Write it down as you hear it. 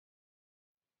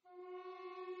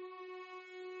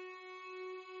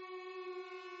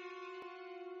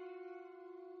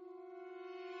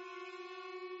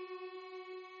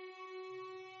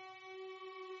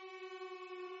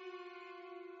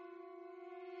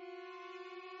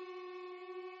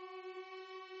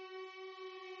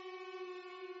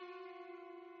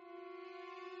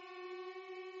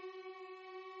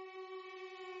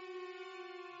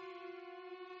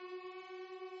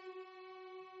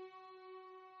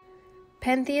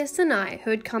Pentheus and I,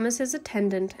 who had come as his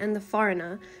attendant, and the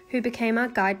foreigner, who became our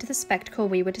guide to the spectacle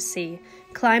we were to see,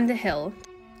 climbed the hill.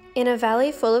 In a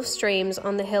valley full of streams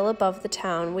on the hill above the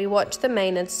town, we watched the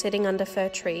Maenads sitting under fir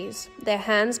trees, their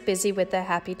hands busy with their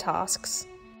happy tasks.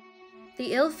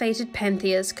 The ill-fated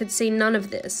Pentheus could see none of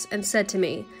this, and said to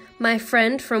me, "My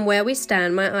friend, from where we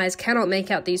stand, my eyes cannot make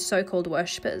out these so-called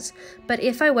worshippers, but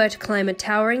if I were to climb a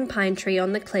towering pine tree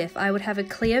on the cliff, I would have a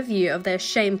clear view of their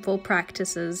shameful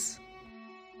practices."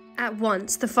 At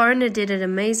once, the foreigner did an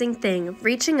amazing thing.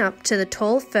 Reaching up to the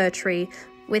tall fir tree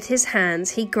with his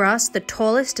hands, he grasped the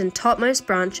tallest and topmost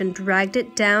branch and dragged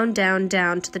it down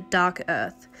to the dark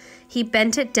earth. He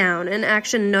bent it down, an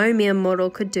action no mere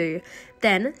mortal could do.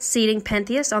 Then, seating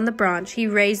Pentheus on the branch, he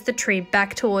raised the tree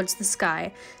back towards the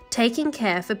sky, taking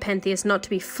care for Pentheus not to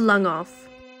be flung off.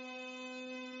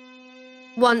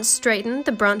 Once straightened,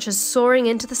 the branches soaring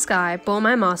into the sky bore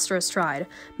my master astride,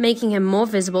 making him more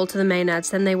visible to the Maenads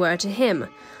than they were to him.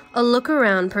 A look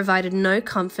around provided no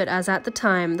comfort, as at the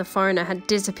time the foreigner had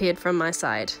disappeared from my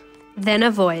sight. Then a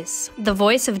voice, the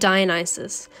voice of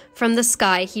Dionysus. From the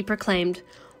sky he proclaimed,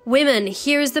 "Women,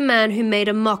 here is the man who made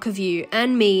a mock of you,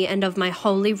 and me, and of my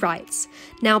holy rites.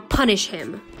 Now punish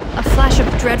him." A flash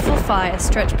of dreadful fire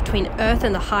stretched between earth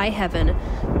and the high heaven.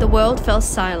 The world fell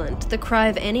silent, the cry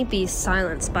of any beast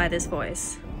silenced by this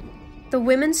voice. The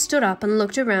women stood up and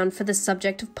looked around for the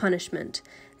subject of punishment.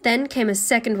 Then came a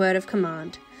second word of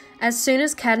command. As soon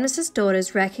as Cadmus's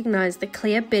daughters recognized the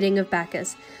clear bidding of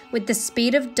Bacchus, with the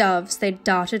speed of doves they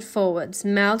darted forwards,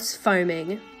 mouths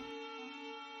foaming.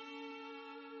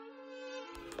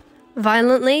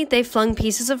 Violently, they flung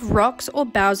pieces of rocks or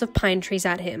boughs of pine trees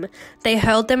at him. They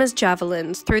hurled them as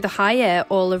javelins through the high air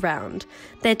all around.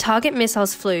 Their target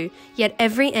missiles flew, yet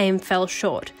every aim fell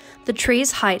short. The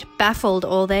tree's height baffled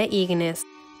all their eagerness.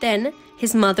 Then,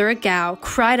 his mother Agao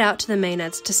cried out to the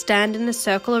Maenads to stand in a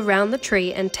circle around the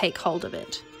tree and take hold of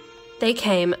it. They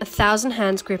came, 1,000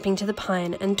 hands gripping to the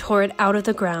pine, and tore it out of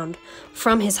the ground.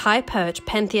 From his high perch,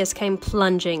 Pentheus came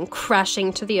plunging,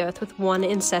 crashing to the earth with one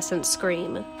incessant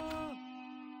scream.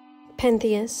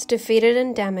 Pentheus, defeated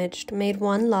and damaged, made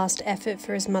one last effort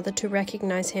for his mother to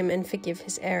recognize him and forgive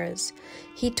his errors.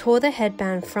 He tore the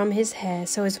headband from his hair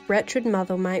so his wretched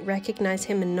mother might recognize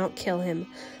him and not kill him.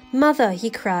 "Mother,"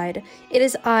 he cried, "it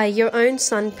is I, your own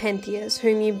son Pentheus,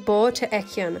 whom you bore to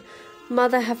Echeion.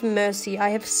 Mother, have mercy. I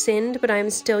have sinned, but I am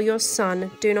still your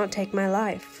son. Do not take my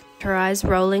life." Her eyes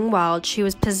rolling wild, she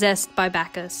was possessed by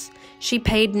Bacchus. She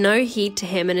paid no heed to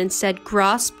him and instead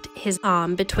grasped his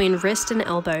arm between wrist and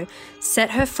elbow, set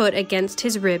her foot against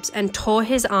his ribs, and tore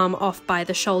his arm off by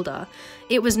the shoulder.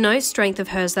 It was no strength of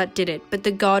hers that did it, but the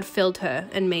god filled her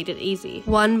and made it easy.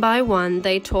 One by one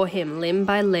they tore him limb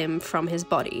by limb from his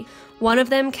body. One of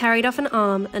them carried off an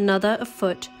arm, another a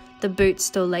foot, the boot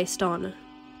still laced on.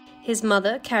 His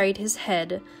mother carried his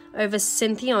head over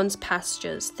Sinthion's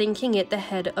pastures, thinking it the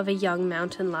head of a young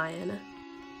mountain lion.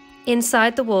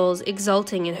 Inside the walls,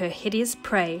 exulting in her hideous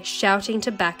prey, shouting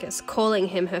to Bacchus, calling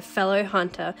him her fellow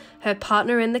hunter, her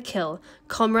partner in the kill,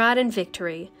 comrade in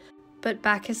victory. But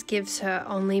Bacchus gives her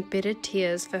only bitter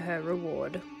tears for her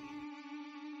reward.